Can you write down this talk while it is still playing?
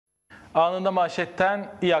Anında Manşet'ten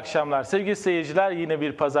iyi akşamlar. Sevgili seyirciler, yine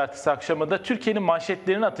bir pazartesi akşamında Türkiye'nin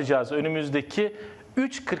manşetlerini atacağız önümüzdeki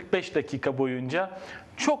 3-45 dakika boyunca.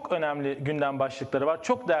 Çok önemli gündem başlıkları var.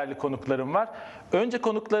 Çok değerli konuklarım var. Önce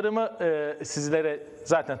konuklarımı sizlere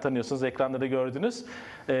zaten tanıyorsunuz, ekranda da gördünüz.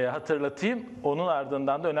 Hatırlatayım. Onun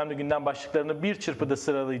ardından da önemli gündem başlıklarını bir çırpıda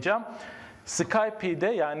sıralayacağım. Skype'de,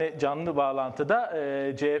 yani canlı bağlantıda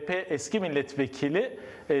CHP eski milletvekili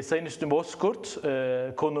Sayın Hüsnü Bozkurt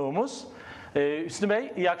konuğumuz. Hüsnü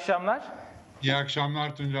Bey, iyi akşamlar. İyi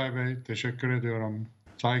akşamlar Tuncay Bey. Teşekkür ediyorum.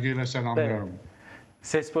 Saygıyla selamlıyorum. Evet.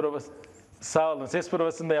 Ses provası, sağ olun. Ses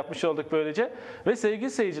provasını da yapmış olduk böylece. Ve sevgili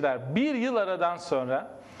seyirciler, bir yıl aradan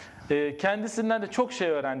sonra kendisinden de çok şey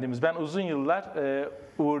öğrendiğimiz, ben uzun yıllar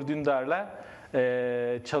Uğur Dündar'la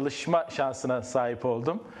çalışma şansına sahip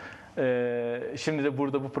oldum. Şimdi de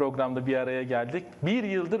burada bu programda bir araya geldik. Bir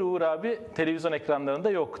yıldır Uğur abi televizyon ekranlarında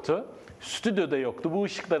yoktu. Stüdyoda yoktu. Bu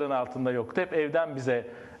ışıkların altında yoktu. Hep evden bize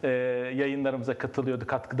yayınlarımıza katılıyordu,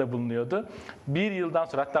 katkıda bulunuyordu. Bir yıldan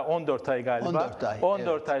sonra, hatta 14 ay galiba.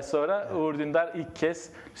 14 ay sonra evet. Uğur Dündar ilk kez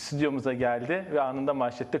stüdyomuza geldi ve Anında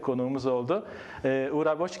Manşet'te konuğumuz oldu. Uğur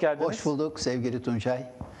abi hoş geldiniz. Hoş bulduk sevgili Tuncay.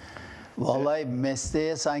 Vallahi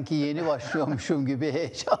mesleğe sanki yeni başlıyormuşum gibi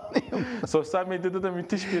heyecanlıyım. Sosyal medyada da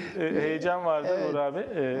müthiş bir heyecan vardı Uğur abi.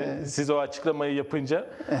 Siz o açıklamayı yapınca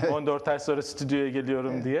 14 ay sonra stüdyoya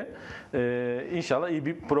geliyorum diye. İnşallah iyi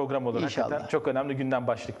bir program olur. İnşallah. Hakikaten çok önemli gündem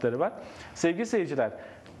başlıkları var. Sevgili seyirciler,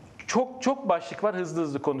 çok başlık var,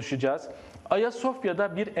 hızlı konuşacağız.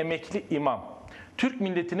 Ayasofya'da bir emekli imam, Türk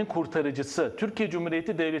milletinin kurtarıcısı, Türkiye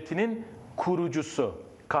Cumhuriyeti Devleti'nin kurucusu,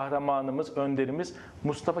 kahramanımız, önderimiz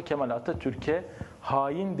Mustafa Kemal Atatürk'e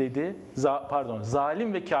hain dedi,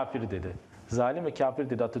 zalim ve kafir dedi. Zalim ve kafir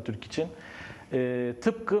dedi Atatürk için.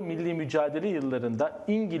 Tıpkı milli mücadele yıllarında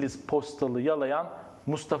İngiliz postalı yalayan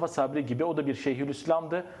Mustafa Sabri gibi, o da bir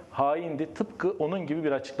Şeyhülislam'dı, haindi. Tıpkı onun gibi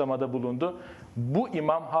bir açıklamada bulundu. Bu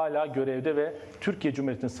imam hala görevde ve Türkiye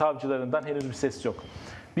Cumhuriyeti'nin savcılarından henüz bir ses yok.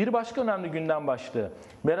 Bir başka önemli gündem başlığı.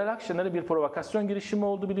 Meral Akşener'e bir provokasyon girişimi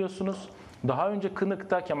oldu biliyorsunuz. Daha önce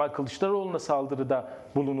Kınık'ta Kemal Kılıçdaroğlu'na saldırıda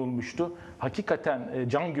bulunulmuştu. Hakikaten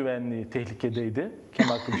can güvenliği tehlikedeydi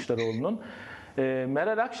Kemal Kılıçdaroğlu'nun.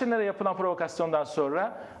 Meral Akşener'e yapılan provokasyondan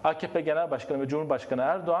sonra AKP Genel Başkanı ve Cumhurbaşkanı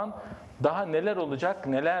Erdoğan daha neler olacak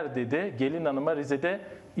neler dedi. Gelin hanıma Rize'de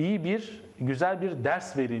güzel bir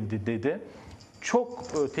ders verildi dedi. Çok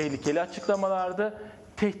tehlikeli açıklamalardı.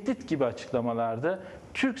 Tehdit gibi açıklamalardı.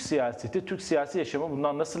 Türk siyaseti, Türk siyasi yaşamı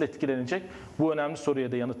bundan nasıl etkilenecek? Bu önemli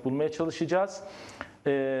soruya da yanıt bulmaya çalışacağız.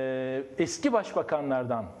 Eski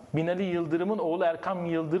başbakanlardan Binali Yıldırım'ın oğlu Erkam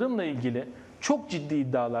Yıldırım'la ilgili çok ciddi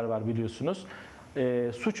iddialar var biliyorsunuz.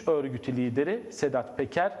 Suç örgütü lideri Sedat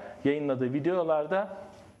Peker yayınladığı videolarda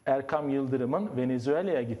Erkam Yıldırım'ın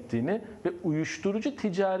Venezuela'ya gittiğini ve uyuşturucu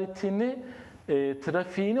ticaretini,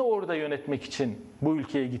 trafiğini orada yönetmek için bu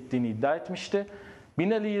ülkeye gittiğini iddia etmişti.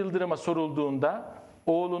 Binali Yıldırım'a sorulduğunda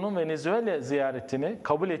oğlunun Venezuela ziyaretini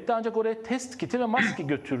kabul etti, ancak oraya test kiti ve maske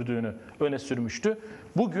götürdüğünü öne sürmüştü.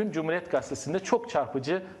 Bugün Cumhuriyet Gazetesi'nde çok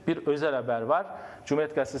çarpıcı bir özel haber var.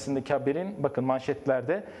 Cumhuriyet Gazetesi'ndeki haberin, bakın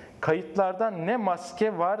manşetlerde, kayıtlarda ne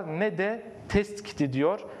maske var ne de test kiti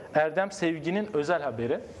diyor. Erdem Sevgi'nin özel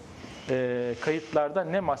haberi. Kayıtlarda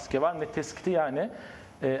ne maske var ne test kiti, yani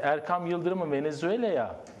Erkam Yıldırım'ın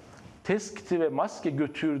Venezuela'ya test kiti ve maske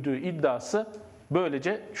götürdüğü iddiası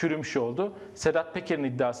böylece çürümüş oldu. Sedat Peker'in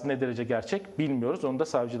iddiası ne derece gerçek bilmiyoruz. Onu da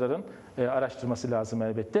savcıların araştırması lazım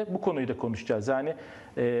elbette. Bu konuyu da konuşacağız. Yani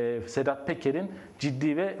Sedat Peker'in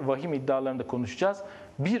ciddi ve vahim iddialarını da konuşacağız.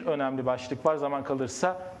 Bir önemli başlık var, zaman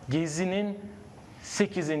kalırsa Gezi'nin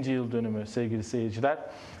 8. yıl dönümü sevgili seyirciler.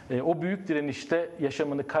 O büyük direnişte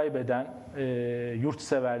yaşamını kaybeden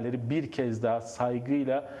yurtseverleri bir kez daha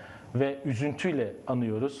saygıyla ve üzüntüyle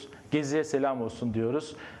anıyoruz. Gezi'ye selam olsun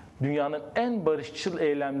diyoruz. Dünyanın en barışçıl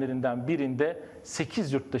eylemlerinden birinde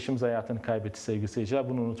 8 yurttaşımız hayatını kaybetti sevgili seyirciler.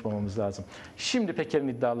 Bunu unutmamamız lazım. Şimdi Peker'in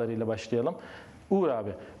iddialarıyla başlayalım. Uğur abi,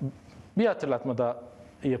 bir hatırlatma daha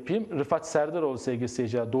yapayım. Rıfat Serdaroğlu sevgili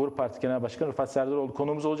seyirciler, Doğru Parti Genel Başkanı Rıfat Serdaroğlu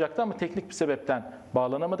konuğumuz olacaktı ama teknik bir sebepten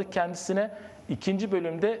bağlanamadık kendisine. İkinci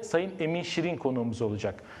bölümde Sayın Emin Şirin konuğumuz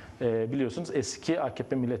olacak. Biliyorsunuz eski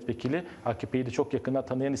AKP milletvekili, AKP'yi de çok yakından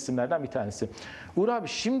tanıyan isimlerden bir tanesi. Uğur abi,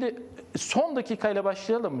 şimdi son dakikayla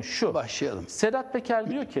başlayalım mı? Başlayalım. Sedat Peker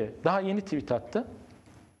diyor ki, daha yeni tweet attı.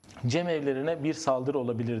 Cemevlerine bir saldırı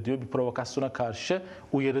olabilir diyor. Bir provokasyona karşı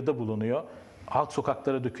uyarıda bulunuyor. Halk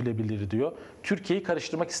sokaklara dökülebilir diyor. Türkiye'yi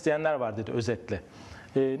karıştırmak isteyenler var dedi özetle.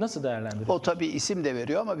 Nasıl değerlendiriyorsunuz? O tabii isim de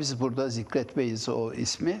veriyor ama biz burada zikretmeyiz o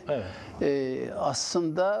ismi. Evet.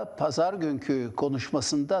 Aslında pazar günkü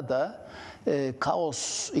konuşmasında da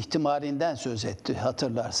kaos ihtimalinden söz etti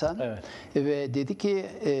hatırlarsan. Evet. Ve dedi ki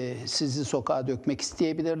sizi sokağa dökmek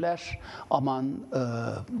isteyebilirler. Aman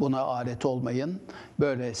buna alet olmayın.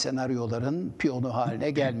 Böyle senaryoların piyonu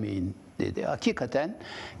haline gelmeyin dedi. Hakikaten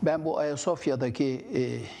ben bu Ayasofya'daki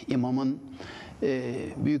imamın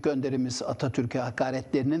büyük önderimiz Atatürk'e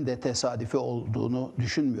hakaretlerinin de tesadüfi olduğunu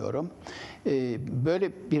düşünmüyorum.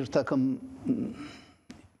 Böyle bir takım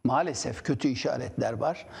maalesef kötü işaretler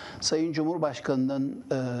var. Sayın Cumhurbaşkanı'nın,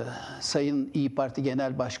 Sayın İYİ Parti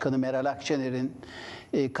Genel Başkanı Meral Akşener'in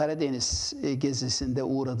Karadeniz gezisinde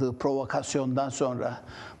uğradığı provokasyondan sonra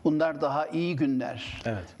bunlar daha iyi günler,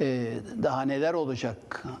 daha neler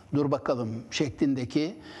olacak, dur bakalım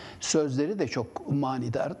şeklindeki sözleri de çok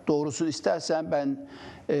manidar. Doğrusunu istersen ben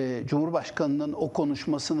Cumhurbaşkanı'nın o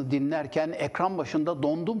konuşmasını dinlerken ekran başında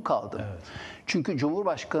dondum kaldım. Evet. Çünkü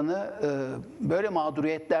Cumhurbaşkanı böyle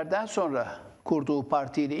mağduriyetlerden sonra kurduğu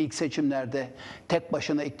partiyle ilk seçimlerde tek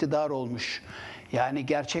başına iktidar olmuş. Yani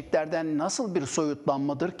gerçeklerden nasıl bir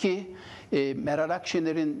soyutlanmadır ki Meral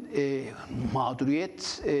Akşener'in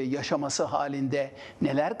mağduriyet yaşaması halinde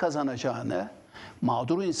neler kazanacağını,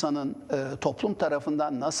 mağdur insanın toplum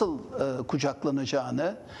tarafından nasıl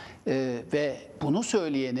kucaklanacağını ve bunu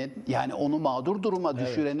söyleyenin, yani onu mağdur duruma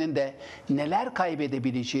düşürenin de neler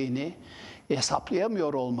kaybedebileceğini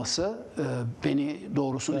hesaplayamıyor olması beni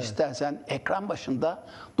doğrusunu istersen ekran başında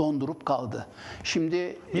dondurup kaldı.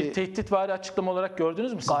 Şimdi bir tehditvari açıklama olarak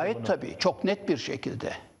gördünüz mü siz gayet bunu? Tabii, çok net bir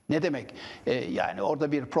şekilde. Ne demek? Yani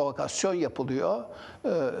orada bir provokasyon yapılıyor.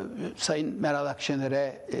 Sayın Meral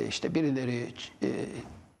Akşener'e işte birileri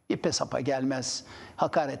ipe sapa gelmez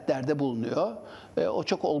hakaretlerde bulunuyor. O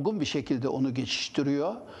çok olgun bir şekilde onu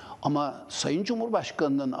geçiştiriyor. Ama Sayın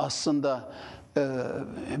Cumhurbaşkanı'nın aslında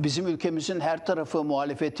bizim ülkemizin her tarafı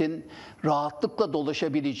muhalefetin rahatlıkla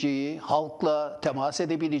dolaşabileceği, halkla temas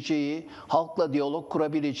edebileceği, halkla diyalog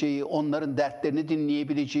kurabileceği, onların dertlerini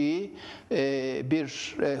dinleyebileceği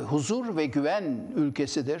bir huzur ve güven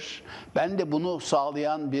ülkesidir. Ben de bunu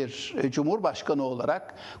sağlayan bir cumhurbaşkanı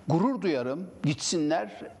olarak gurur duyarım.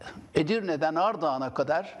 Gitsinler, Edirne'den Ardahan'a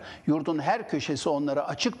kadar yurdun her köşesi onlara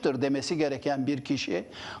açıktır demesi gereken bir kişi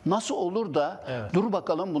nasıl olur da dur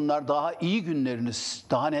bakalım bunlar daha iyi günleriniz,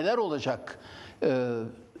 daha neler olacak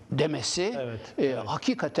demesi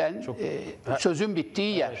hakikaten çok, sözün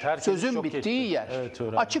bittiği yer. Sözün bittiği yer.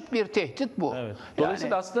 Açık bir tehdit bu.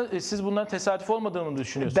 Dolayısıyla aslında siz bunların tesadüf olmadığını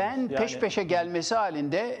düşünüyorsunuz. Ben peş peşe gelmesi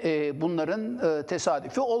halinde bunların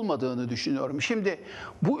tesadüfi olmadığını düşünüyorum. Şimdi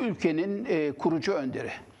bu ülkenin kurucu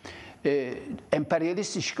önderi,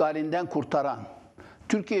 emperyalist işgalinden kurtaran,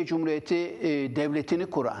 Türkiye Cumhuriyeti devletini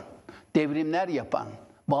kuran, devrimler yapan,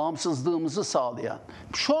 bağımsızlığımızı sağlayan,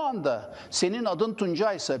 şu anda senin adın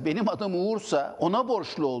Tuncay'sa, benim adım Uğur'sa ona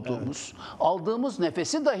borçlu olduğumuz, aldığımız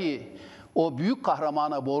nefesi dahi o büyük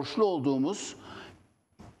kahramana borçlu olduğumuz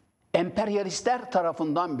emperyalistler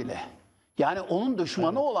tarafından bile, yani onun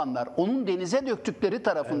düşmanı olanlar, onun denize döktükleri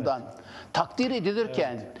tarafından takdir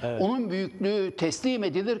edilirken, onun büyüklüğü teslim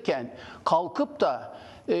edilirken kalkıp da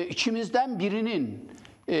içimizden birinin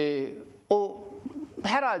o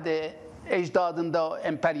herhalde ecdadında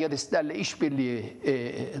emperyalistlerle işbirliği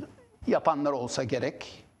yapanlar olsa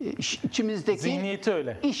gerek. İçimizdeki zihniyeti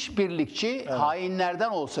öyle. İşbirlikçi hainlerden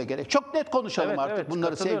olsa gerek. Çok net konuşalım artık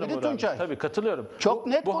bunları sevgili Tuncay. Tabii katılıyorum. Çok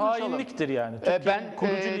net bu konuşalım. Hainliktir yani. Ben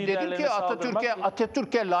dedim ki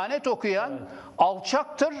Atatürk'e lanet okuyan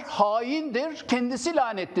alçaktır, haindir, kendisi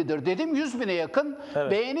lanetlidir dedim. 100.000'e yakın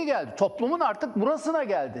beğeni geldi. Toplumun artık burasına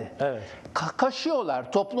geldi.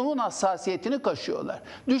 Kaşıyorlar. Toplumun hassasiyetini kaşıyorlar.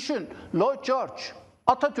 Düşün, Lloyd George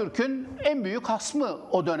Atatürk'ün en büyük hasmı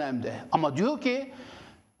o dönemde. Ama diyor ki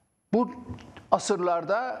bu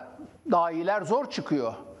asırlarda dahiler zor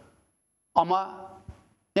çıkıyor. Ama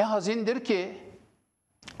ne hazindir ki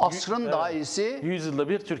asrın dahisi 100 yılda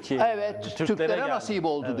bir Türkiye. Türklere nasip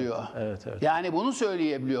oldu diyor. Yani bunu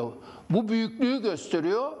söyleyebiliyor. Bu büyüklüğü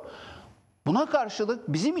gösteriyor. Buna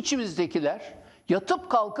karşılık bizim içimizdekiler, yatıp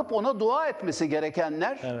kalkıp ona dua etmesi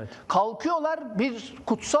gerekenler kalkıyorlar bir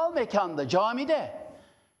kutsal mekanda, camide.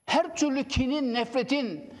 Her türlü kinin,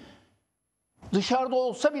 nefretin dışarıda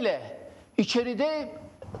olsa bile içeride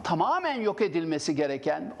tamamen yok edilmesi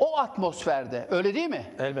gereken o atmosferde, öyle değil mi?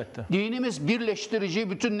 Elbette. Dinimiz birleştirici,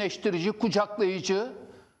 bütünleştirici, kucaklayıcı.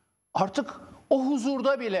 Artık o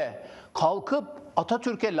huzurda bile kalkıp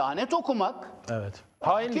Atatürk'e lanet okumak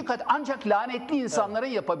hakikat ancak lanetli insanların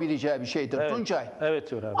yapabileceği bir şeydir Tuncay.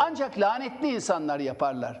 Ancak lanetli insanlar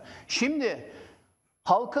yaparlar. Şimdi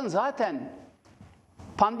halkın zaten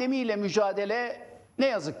pandemiyle mücadele ne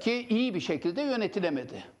yazık ki iyi bir şekilde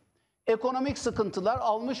yönetilemedi. Ekonomik sıkıntılar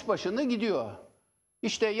almış başını gidiyor.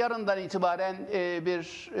 İşte yarından itibaren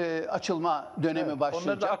bir açılma dönemi başlayacak.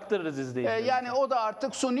 Onları da aktarırız izleyicilerimize. Yani o da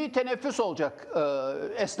artık suni teneffüs olacak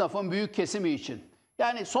esnafın büyük kesimi için.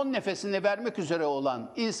 Yani son nefesini vermek üzere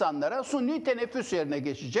olan insanlara suni teneffüs yerine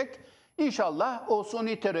geçecek. İnşallah o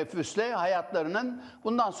suni teneffüsle hayatlarının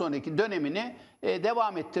bundan sonraki dönemini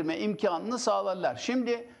devam ettirme imkanını sağlarlar.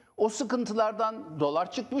 Şimdi o sıkıntılardan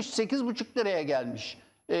dolar çıkmış 8,5 liraya gelmiş.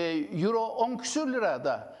 Euro 10 küsür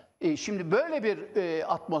lirada. Şimdi böyle bir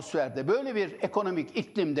atmosferde, böyle bir ekonomik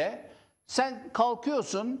iklimde sen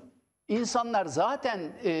kalkıyorsun, insanlar zaten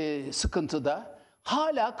sıkıntıda,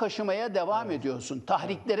 hala kaşımaya devam ediyorsun,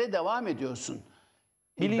 tahriklere devam ediyorsun.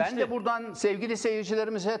 Ben de buradan sevgili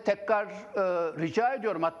seyircilerimize tekrar rica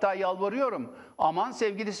ediyorum, hatta yalvarıyorum. Aman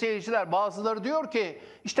sevgili seyirciler, bazıları diyor ki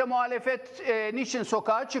işte muhalefet niçin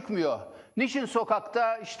sokağa çıkmıyor? Niçin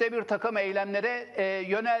sokakta işte bir takım eylemlere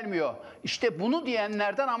yönelmiyor? İşte bunu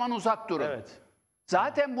diyenlerden aman uzak durun. Evet.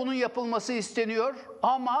 Zaten bunun yapılması isteniyor.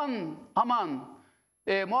 Aman aman.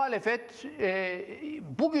 Muhalefet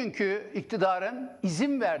bugünkü iktidarın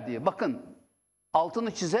izin verdiği, bakın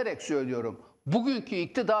altını çizerek söylüyorum. Bugünkü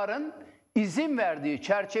iktidarın izin verdiği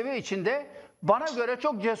çerçeve içinde bana göre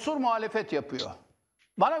çok cesur muhalefet yapıyor.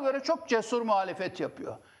 Bana göre çok cesur muhalefet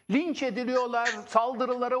yapıyor. Linç ediliyorlar,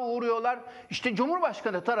 saldırılara uğruyorlar. İşte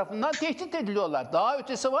Cumhurbaşkanı tarafından tehdit ediliyorlar. Daha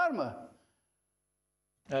ötesi var mı?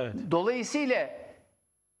 Evet. Dolayısıyla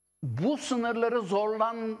bu sınırları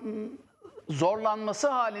zorlanması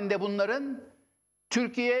halinde bunların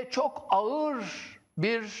Türkiye çok ağır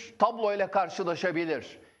bir tabloyla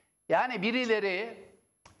karşılaşabilir. Yani birileri,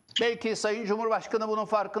 belki Sayın Cumhurbaşkanı bunun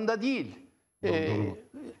farkında değil.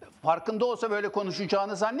 Farkında olsa böyle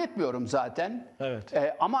konuşacağını zannetmiyorum zaten. Evet.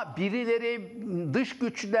 Ama birileri, dış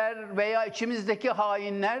güçler veya içimizdeki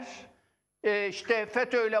hainler, işte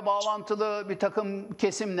FETÖ'yle bağlantılı bir takım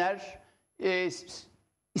kesimler,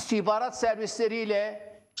 istihbarat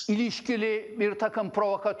servisleriyle ilişkili bir takım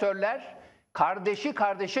provokatörler, kardeşi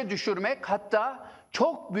kardeşe düşürmek, hatta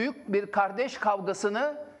çok büyük bir kardeş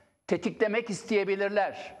kavgasını tetiklemek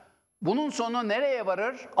isteyebilirler. Bunun sonu nereye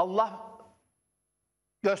varır? Allah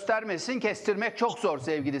göstermesin, kestirmek çok zor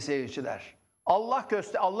sevgili seyirciler.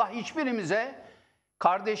 Allah hiçbirimize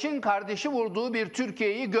kardeşin kardeşi vurduğu bir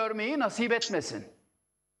Türkiye'yi görmeyi nasip etmesin.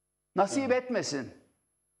 Nasip etmesin.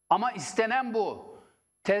 Ama istenen bu.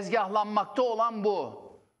 Tezgahlanmakta olan bu.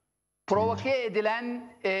 Provoke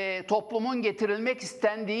edilen toplumun getirilmek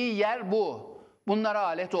istendiği yer bu. Bunlara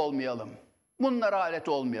alet olmayalım. Bunlara alet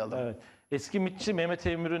olmayalım. Evet. Eski MİT'çi Mehmet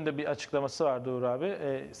Eymür'ün de bir açıklaması vardı Uğur abi.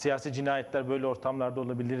 Siyasi cinayetler böyle ortamlarda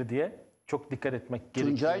olabilir diye. Çok dikkat etmek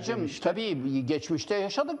gerekiyor. Tuncay'cığım tabii geçmişte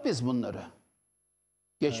yaşadık biz bunları.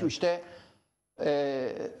 Geçmişte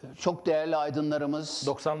çok değerli aydınlarımız,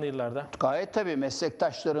 90'lı yıllarda. gayet tabii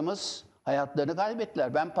meslektaşlarımız hayatlarını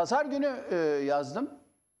kaybettiler. Ben pazar günü yazdım.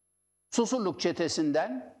 Susurluk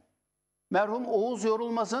çetesinden merhum Oğuz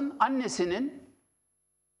Yorulmaz'ın annesinin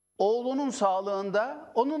oğlunun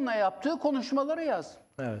sağlığında onunla yaptığı konuşmaları yazdım.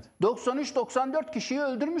 Evet. 93-94 kişiyi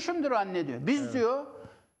öldürmüşümdür anne diyor. Biz diyor,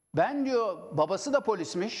 ben diyor, babası da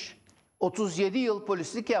polismiş, 37 yıl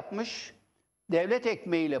polislik yapmış, devlet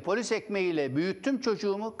ekmeğiyle, polis ekmeğiyle büyüttüm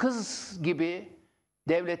çocuğumu, kız gibi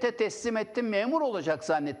devlete teslim ettim, memur olacak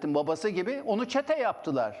zannettim babası gibi. Onu çete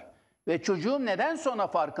yaptılar. Ve çocuğun neden sonra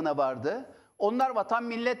farkına vardı? Onlar vatan,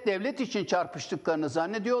 millet, devlet için çarpıştıklarını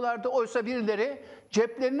zannediyorlardı. Oysa birileri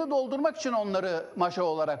ceplerini doldurmak için onları maşa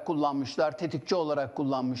olarak kullanmışlar, tetikçi olarak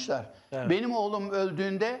kullanmışlar. Evet. Benim oğlum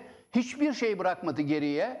öldüğünde hiçbir şey bırakmadı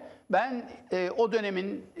geriye. Ben o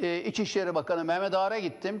dönemin İçişleri Bakanı Mehmet Ağar'a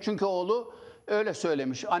gittim. Çünkü oğlu öyle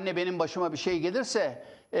söylemiş. Anne benim başıma bir şey gelirse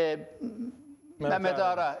Mehmet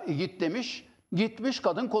Ağar'a git demiş. Gitmiş,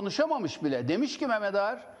 kadın konuşamamış bile. Demiş ki Mehmet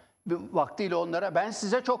Ağar vaktiyle onlara, ben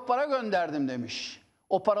size çok para gönderdim demiş.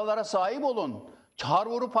 O paralara sahip olun. Çağır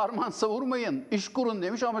vurup harman savurmayın. İş kurun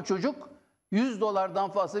demiş ama çocuk $100'dan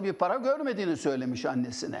fazla bir para görmediğini söylemiş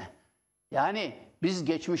annesine. Yani biz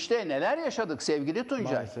geçmişte neler yaşadık sevgili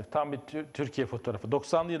Tuncay? Maalesef. Tam bir Türkiye fotoğrafı.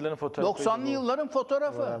 90'lı yılların fotoğrafı. 90'lı yılların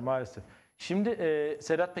fotoğrafı. Maalesef. Şimdi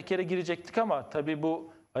Sedat Peker'e girecektik ama tabii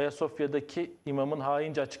bu Ayasofya'daki imamın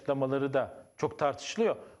haince açıklamaları da çok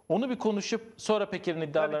tartışılıyor. Onu bir konuşup sonra Peker'in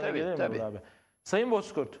iddialarına gelelim mi Uğur abi? Sayın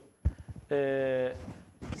Bozkurt,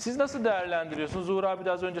 siz nasıl değerlendiriyorsunuz? Uğur abi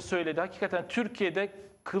de az önce söyledi. Hakikaten Türkiye'de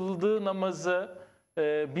kıldığı namazı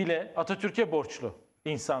bile Atatürk'e borçlu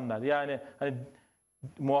insanlar. Yani hani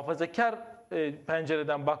muhafazakar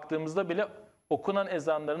pencereden baktığımızda bile okunan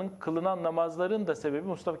ezanların, kılınan namazların da sebebi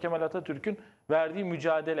Mustafa Kemal Atatürk'ün verdiği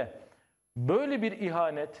mücadele. Böyle bir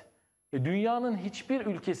ihanet dünyanın hiçbir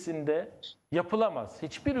ülkesinde yapılamaz.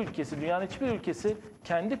 Hiçbir ülkesi, dünyanın hiçbir ülkesi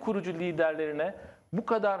kendi kurucu liderlerine bu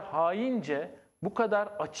kadar haince, bu kadar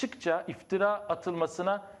açıkça iftira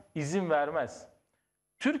atılmasına izin vermez.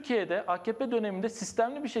 Türkiye'de AKP döneminde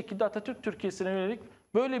sistemli bir şekilde Atatürk Türkiye'sine yönelik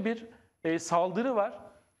böyle bir saldırı var.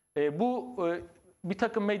 Bu bir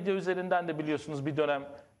takım medya üzerinden de biliyorsunuz bir dönem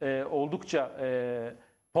oldukça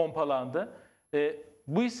pompalandı.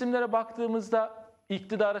 Bu isimlere baktığımızda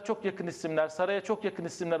iktidara çok yakın isimler, saraya çok yakın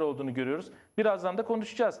isimler olduğunu görüyoruz. Birazdan da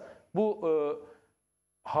konuşacağız. Bu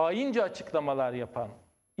haince açıklamalar yapan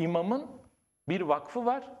imamın bir vakfı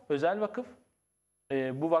var, özel vakıf.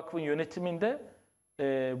 Bu vakfın yönetiminde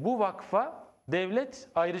bu vakfa devlet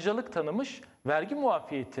ayrıcalık tanımış, vergi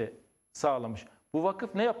muafiyeti sağlamış. Bu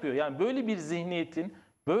vakıf ne yapıyor? Yani böyle bir zihniyetin,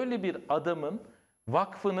 böyle bir adamın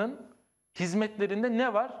vakfının hizmetlerinde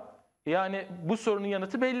ne var? Yani bu sorunun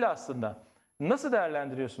yanıtı belli aslında. Nasıl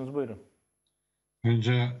değerlendiriyorsunuz? Buyurun.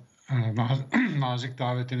 Önce nazik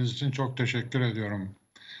davetiniz için çok teşekkür ediyorum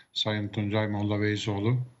Sayın Tuncay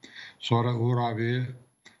Mollaveisoğlu. Sonra Uğur abi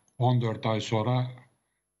 14 ay sonra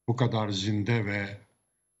bu kadar zinde ve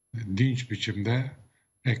dinç biçimde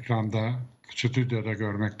ekranda, stüdyoda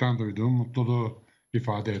görmekten duyduğum mutluluğu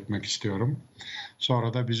ifade etmek istiyorum.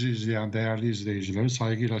 Sonra da bizi izleyen değerli izleyicileri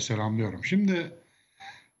saygıyla selamlıyorum. Şimdi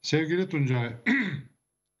sevgili Tuncay,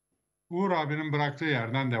 Uğur abinin bıraktığı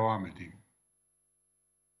yerden devam edeyim.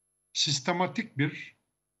 Sistematik bir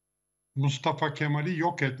Mustafa Kemal'i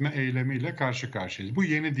yok etme eylemiyle karşı karşıyayız. Bu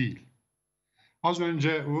yeni değil. Az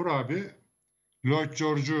önce Uğur abi Lloyd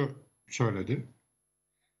George'u söyledi.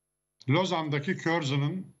 Lozan'daki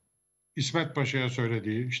Curzon'un İsmet Paşa'ya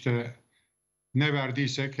söylediği, işte ne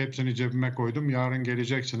verdiysek hepsini cebime koydum, yarın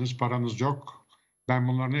geleceksiniz, paranız yok, ben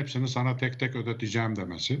bunların hepsini sana tek tek ödeteceğim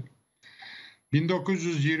demesi.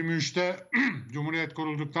 1923'te Cumhuriyet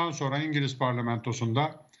kurulduktan sonra İngiliz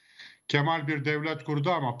parlamentosunda Kemal bir devlet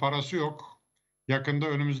kurdu ama parası yok, yakında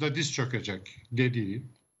önümüzde diz çökecek dediği.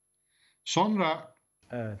 Sonra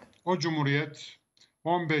o Cumhuriyet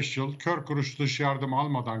 15 yıl kör kuruş dış yardım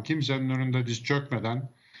almadan, kimsenin önünde diz çökmeden,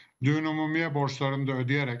 düğün umumiye borçlarını da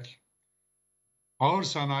ödeyerek, ağır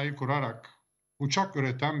sanayi kurarak, uçak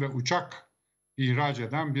üreten ve uçak ihraç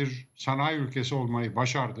eden bir sanayi ülkesi olmayı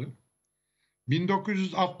başardı.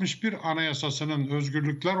 1961 Anayasası'nın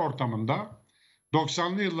özgürlükler ortamında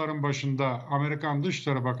 90'lı yılların başında Amerikan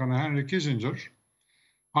Dışişleri Bakanı Henry Kissinger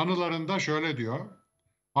anılarında şöyle diyor: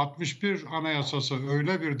 61 Anayasası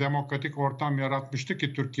öyle bir demokratik ortam yaratmıştı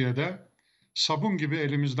ki Türkiye'de sabun gibi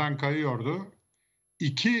elimizden kayıyordu.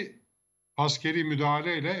 2 askeri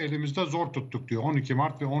müdahaleyle elimizde zor tuttuk diyor, 12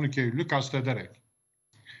 Mart ve 12 Eylül'ü kastederek.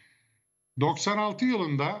 96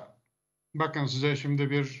 yılında, bakın size şimdi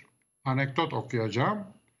bir anekdot okuyacağım.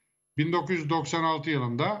 1996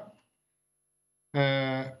 yılında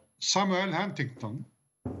Samuel Huntington,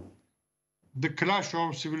 The Clash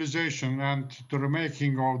of Civilization and the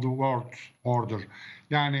Remaking of the World Order,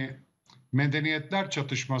 yani Medeniyetler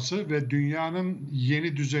Çatışması ve Dünyanın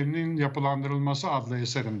Yeni Düzeninin Yapılandırılması adlı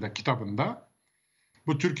eserinde, kitabında,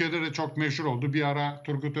 bu Türkiye'de de çok meşhur oldu. Bir ara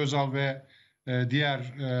Turgut Özal ve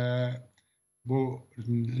diğer bu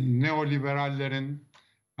neoliberallerin,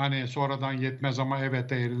 hani sonradan yetmez ama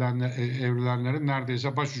evete evrilenlerin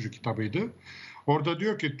neredeyse başucu kitabıydı. Orada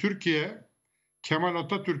diyor ki Türkiye, Kemal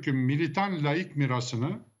Atatürk'ün militan laik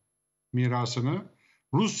mirasını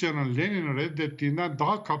Rusya'nın Lenin'i reddettiğinden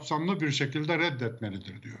daha kapsamlı bir şekilde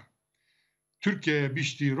reddetmelidir diyor. Türkiye'ye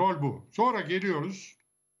biçtiği rol bu. Sonra geliyoruz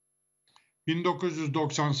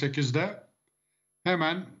 1998'de,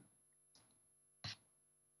 hemen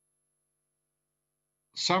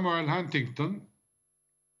Samuel Huntington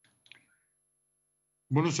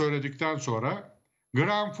bunu söyledikten sonra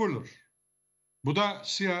Graham Fuller, bu da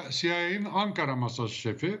CIA'nin Ankara masası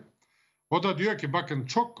şefi, o da diyor ki bakın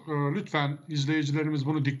çok lütfen izleyicilerimiz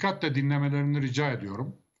bunu dikkatle dinlemelerini rica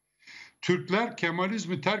ediyorum. Türkler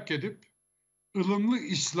Kemalizmi terk edip ılımlı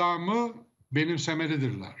İslam'ı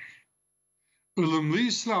benimsemelidirler. Ilımlı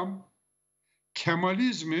İslam,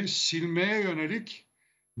 Kemalizmi silmeye yönelik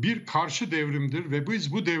bir karşı devrimdir ve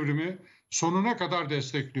biz bu devrimi sonuna kadar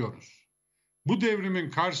destekliyoruz. Bu devrimin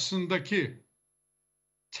karşısındaki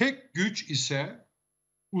tek güç ise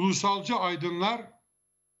ulusalcı aydınlar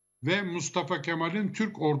ve Mustafa Kemal'in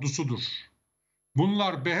Türk ordusudur.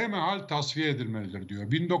 Bunlar behemehal tasfiye edilmelidir diyor.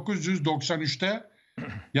 1993'te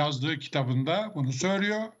yazdığı kitabında bunu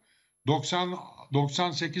söylüyor.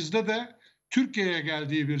 98'de de Türkiye'ye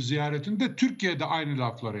geldiği bir ziyaretinde Türkiye'de aynı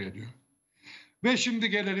lafları ediyor. Ve şimdi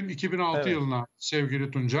gelelim 2006 yılına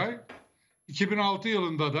sevgili Tuncay. 2006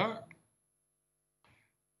 yılında da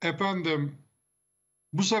efendim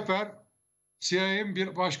bu sefer CIA'nin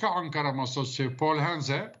bir başka Ankara masası Paul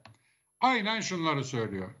Henze aynen şunları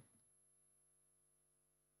söylüyor.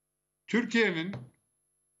 Türkiye'nin,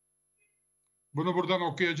 bunu buradan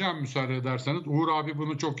okuyacağım müsaade ederseniz. Uğur abi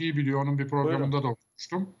bunu çok iyi biliyor. Onun bir programında da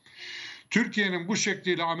okumuştum. Türkiye'nin bu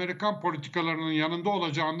şekliyle Amerikan politikalarının yanında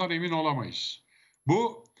olacağından emin olamayız.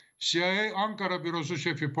 Bu CIA Ankara Bürosu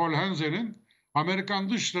Şefi Paul Henze'nin Amerikan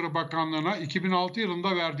Dışişleri Bakanlığı'na 2006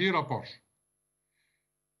 yılında verdiği rapor.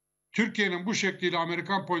 Türkiye'nin bu şekliyle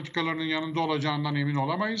Amerikan politikalarının yanında olacağından emin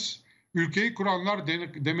olamayız. Ülkeyi kuranlar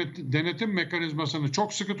denetim mekanizmasını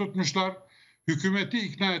çok sıkı tutmuşlar. Hükümeti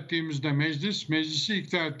ikna ettiğimizde meclis, meclisi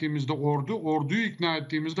ikna ettiğimizde ordu, orduyu ikna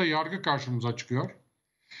ettiğimizde yargı karşımıza çıkıyor.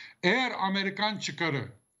 Eğer Amerikan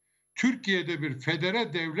çıkarı Türkiye'de bir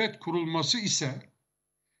federe devlet kurulması ise,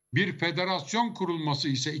 bir federasyon kurulması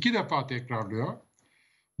ise, 2 defa tekrarlıyor,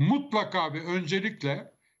 mutlaka ve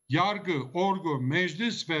öncelikle yargı, ordu,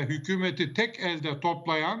 meclis ve hükümeti tek elde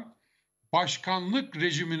toplayan başkanlık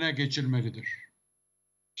rejimine geçilmelidir.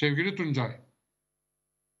 Sevgili Tuncay,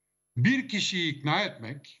 bir kişiyi ikna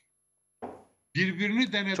etmek,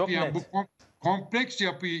 birbirini denetleyen bu kompleks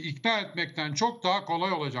yapıyı ikna etmekten çok daha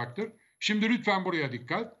kolay olacaktır. Şimdi lütfen buraya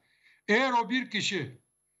dikkat. Eğer o bir kişi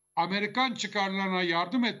Amerikan çıkarlarına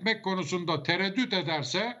yardım etmek konusunda tereddüt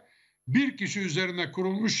ederse, bir kişi üzerine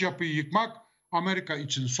kurulmuş yapıyı yıkmak Amerika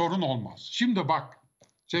için sorun olmaz. Şimdi bak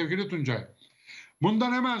sevgili Tuncay,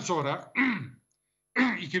 bundan hemen sonra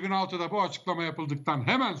 2006'da bu açıklama yapıldıktan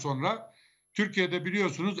hemen sonra Türkiye'de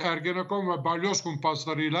biliyorsunuz Ergenekon ve balyoz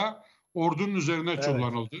kumpaslarıyla ordunun üzerine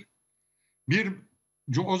çullanıldı.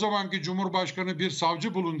 O zamanki Cumhurbaşkanı bir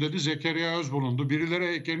savcı bulun dedi, Zekeriya Öz bulundu. Birileri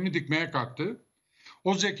heykelini dikmeye kalktı.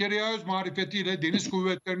 O Zekeriya Öz marifetiyle deniz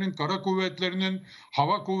kuvvetlerinin, kara kuvvetlerinin,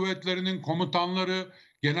 hava kuvvetlerinin komutanları,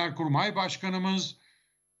 Genelkurmay Başkanımız,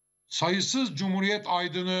 sayısız Cumhuriyet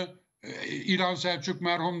aydını, İlhan Selçuk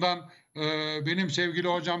merhumdan benim sevgili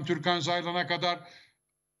hocam Türkan Saylan'a kadar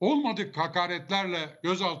olmadık hakaretlerle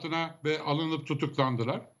gözaltına ve alınıp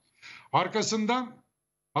tutuklandılar. Arkasından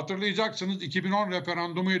hatırlayacaksınız 2010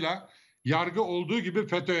 referandumuyla yargı olduğu gibi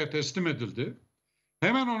FETÖ'ye teslim edildi.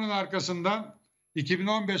 Hemen onun arkasından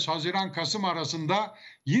 2015 Haziran-Kasım arasında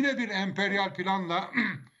yine bir emperyal planla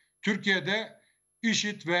Türkiye'de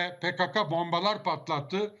IŞİD ve PKK bombalar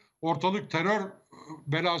patlattı. Ortalık terör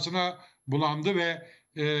belasına bulandı ve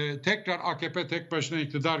tekrar AKP tek başına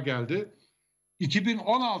iktidar geldi.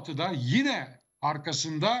 2016'da yine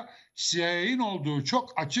arkasında CIA'nin olduğu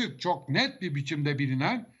çok açık, çok net bir biçimde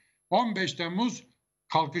bilinen 15 Temmuz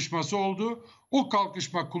kalkışması oldu. O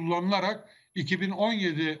kalkışma kullanılarak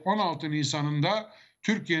 2017-16 Nisan'ında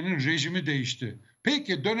Türkiye'nin rejimi değişti.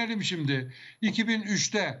 Peki dönelim şimdi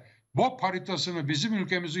 2003'te BOP haritasını bizim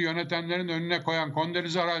ülkemizi yönetenlerin önüne koyan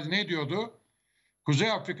Kondolize Rice ne diyordu?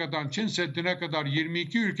 Kuzey Afrika'dan Çin Seddi'ne kadar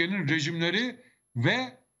 22 ülkenin rejimleri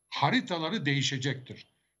ve haritaları değişecektir.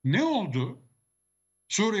 Ne oldu?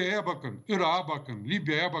 Suriye'ye bakın, Irak'a bakın,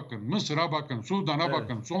 Libya'ya bakın, Mısır'a bakın, Sudan'a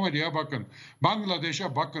bakın, Somali'ye bakın,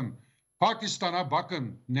 Bangladeş'e bakın, Pakistan'a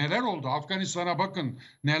bakın. Neler oldu? Afganistan'a bakın.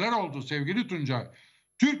 Neler oldu sevgili Tuncay?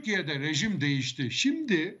 Türkiye'de rejim değişti.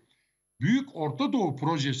 Şimdi Büyük Orta Doğu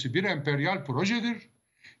projesi bir emperyal projedir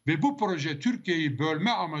ve bu proje Türkiye'yi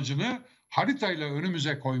bölme amacını haritayla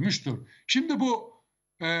önümüze koymuştur. Şimdi bu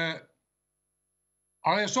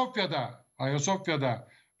Ayasofya'da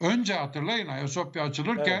önce hatırlayın Ayasofya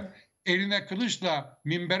açılırken eline kılıçla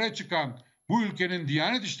minbere çıkan bu ülkenin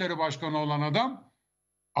Diyanet İşleri Başkanı olan adam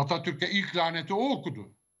Atatürk'e ilk laneti o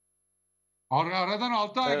okudu. Aradan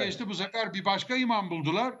 6 ay geçti, bu sefer bir başka imam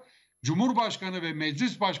buldular. Cumhurbaşkanı ve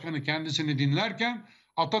meclis başkanı kendisini dinlerken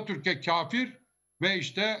Atatürk'e kafir ve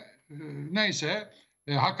işte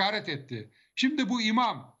hakaret etti. Şimdi bu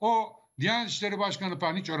imam, o Diyanet İşleri Başkanı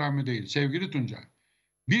falan hiç önemli değil sevgili Tuncay.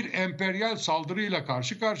 Bir emperyal saldırıyla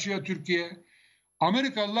karşı karşıya Türkiye.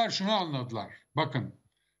 Amerikalılar şunu anladılar. Bakın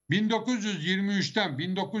 1923'ten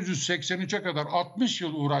 1983'e kadar 60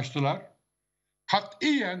 yıl uğraştılar.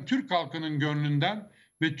 Katiyen Türk halkının gönlünden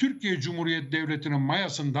ve Türkiye Cumhuriyeti Devleti'nin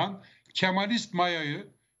mayasından Kemalist mayayı,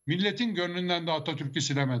 milletin gönlünden de Atatürk'ü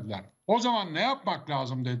silemediler. O zaman ne yapmak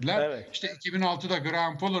lazım dediler. İşte 2006'da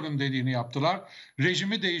Graham Fuller'ın dediğini yaptılar.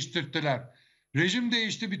 Rejimi değiştirdiler. Rejim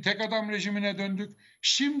değişti, bir tek adam rejimine döndük.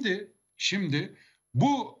 Şimdi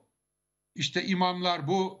bu işte imamlar,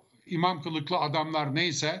 bu imam kılıklı adamlar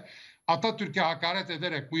neyse Atatürk'e hakaret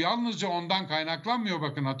ederek, bu yalnızca ondan kaynaklanmıyor,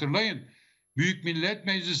 bakın hatırlayın. Büyük Millet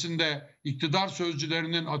Meclisi'nde iktidar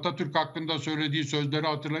sözcülerinin Atatürk hakkında söylediği sözleri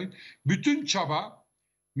hatırlayın. Bütün çaba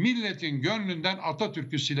milletin gönlünden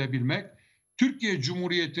Atatürk'ü silebilmek, Türkiye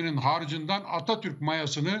Cumhuriyeti'nin harcından Atatürk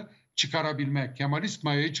mayasını çıkarabilmek, Kemalist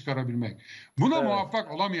mayayı çıkarabilmek. Buna Evet.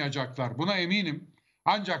 muvaffak olamayacaklar. Buna eminim.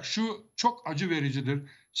 Ancak şu çok acı vericidir.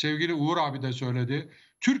 Sevgili Uğur abi de söyledi.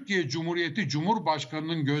 Türkiye Cumhuriyeti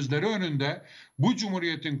Cumhurbaşkanı'nın gözleri önünde bu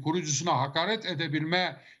cumhuriyetin kurucusuna hakaret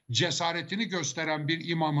edebilme cesaretini gösteren bir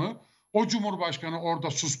imamı o Cumhurbaşkanı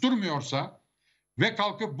orada susturmuyorsa ve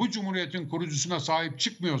kalkıp bu cumhuriyetin kurucusuna sahip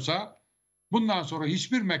çıkmıyorsa bundan sonra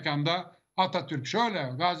hiçbir mekanda Atatürk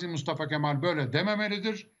şöyle, Gazi Mustafa Kemal böyle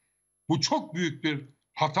dememelidir. Bu çok büyük bir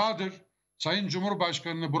hatadır. Sayın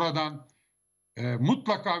Cumhurbaşkanı'nı buradan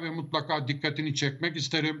mutlaka ve mutlaka dikkatini çekmek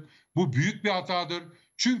isterim. Bu büyük bir hatadır.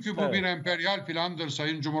 Çünkü bu bir emperyal plandır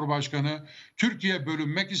Sayın Cumhurbaşkanı. Türkiye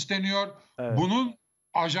bölünmek isteniyor. Evet. Bunun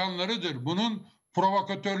ajanlarıdır, bunun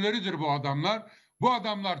provokatörleridir bu adamlar. Bu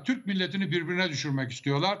adamlar Türk milletini birbirine düşürmek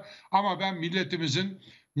istiyorlar. Ama ben milletimizin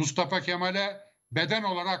Mustafa Kemal'e beden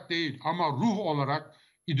olarak değil ama ruh olarak,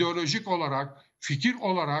 ideolojik olarak, fikir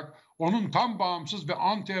olarak onun tam bağımsız ve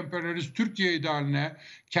anti-emperyalist Türkiye idealine,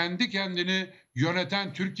 kendi kendini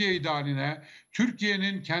yöneten Türkiye idealine,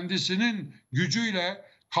 Türkiye'nin kendisinin gücüyle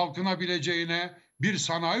kalkınabileceğine, bir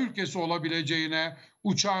sanayi ülkesi olabileceğine,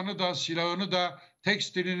 uçağını da, silahını da,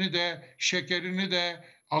 tekstilini de, şekerini de,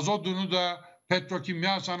 azotunu da,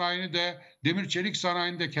 petrokimya sanayini de, demir çelik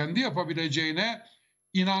sanayini de kendi yapabileceğine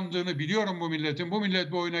inandığını biliyorum bu milletin. Bu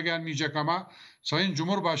millet bu oyuna gelmeyecek ama Sayın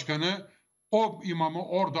Cumhurbaşkanı o imamı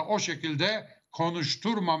orada o şekilde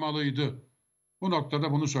konuşturmamalıydı. Bu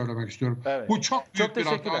noktada bunu söylemek istiyorum. Evet. Bu çok büyük Çok bir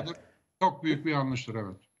teşekkürler. hatadır. Çok büyük bir yanlıştır,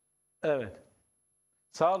 evet. Evet.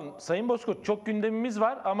 Sağ olun. Sayın Bozkurt, çok gündemimiz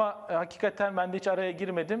var ama hakikaten ben de hiç araya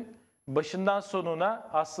girmedim. Başından sonuna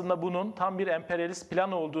aslında bunun tam bir emperyalist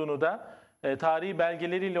plan olduğunu da tarihi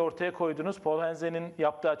belgeleriyle ortaya koydunuz. Paul Henze'nin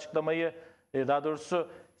yaptığı açıklamayı, daha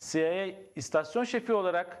doğrusu CIA istasyon şefi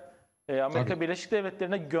olarak Amerika Tabii. Birleşik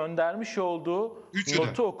Devletleri'ne göndermiş olduğu Üçü de.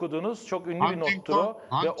 notu okudunuz. Çok ünlü bir nottur o.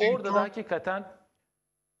 Ve Huntington- orada da hakikaten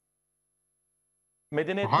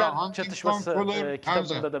Medeniyetler Huntington, Çatışması Fuller,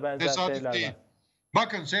 kitabında Henze. da benzer Tesadüf şeyler değil. var.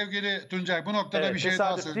 Bakın sevgili Tuncay, bu noktada Evet, bir şey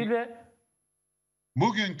daha tesadüf değil söyleyeyim. ve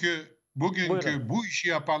Bugünkü Buyurun. bu işi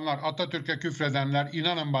yapanlar, Atatürk'e küfredenler,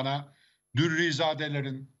 inanın bana,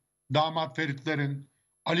 Dürrizadelerin, Damat Feritlerin,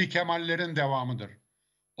 Ali Kemallerin devamıdır.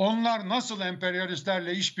 Onlar nasıl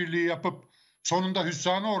emperyalistlerle işbirliği yapıp sonunda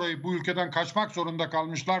hüsrana uğrayıp bu ülkeden kaçmak zorunda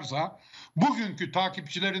kalmışlarsa bugünkü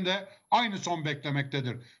takipçilerin de aynı son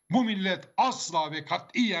beklemektedir. Bu millet asla ve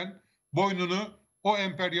katiyen boynunu o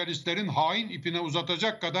emperyalistlerin hain ipine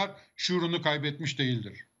uzatacak kadar şuurunu kaybetmiş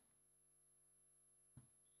değildir.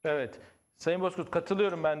 evet. Sayın Bozkurt,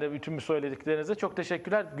 katılıyorum ben de bütün bu söylediklerinize. Çok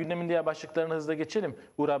teşekkürler. Gündemin diğer başlıklarına hızla geçelim.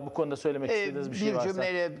 Uğur abi, bu konuda söylemek istediğiniz bir şey varsa. Bir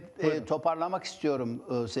cümleyle toparlamak istiyorum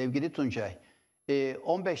sevgili Tuncay.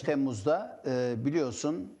 15 Temmuz'da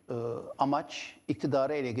biliyorsun amaç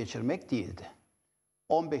iktidarı ele geçirmek değildi.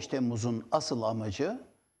 15 Temmuz'un asıl amacı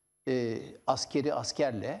askeri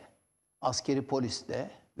askerle, askeri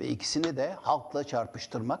polisle ve ikisini de halkla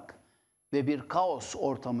çarpıştırmak ve bir kaos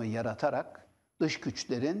ortamı yaratarak dış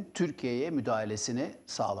güçlerin Türkiye'ye müdahalesini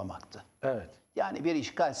sağlamaktı. Evet. Yani bir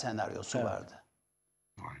işgal senaryosu Evet. vardı.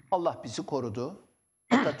 Allah bizi korudu.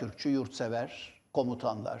 Atatürkçü, yurtsever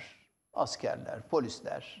komutanlar, askerler,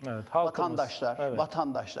 polisler, Evet, halkımız,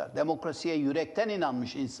 vatandaşlar, demokrasiye yürekten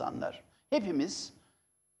inanmış insanlar. Hepimiz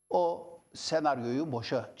o senaryoyu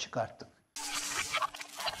boşa çıkarttık.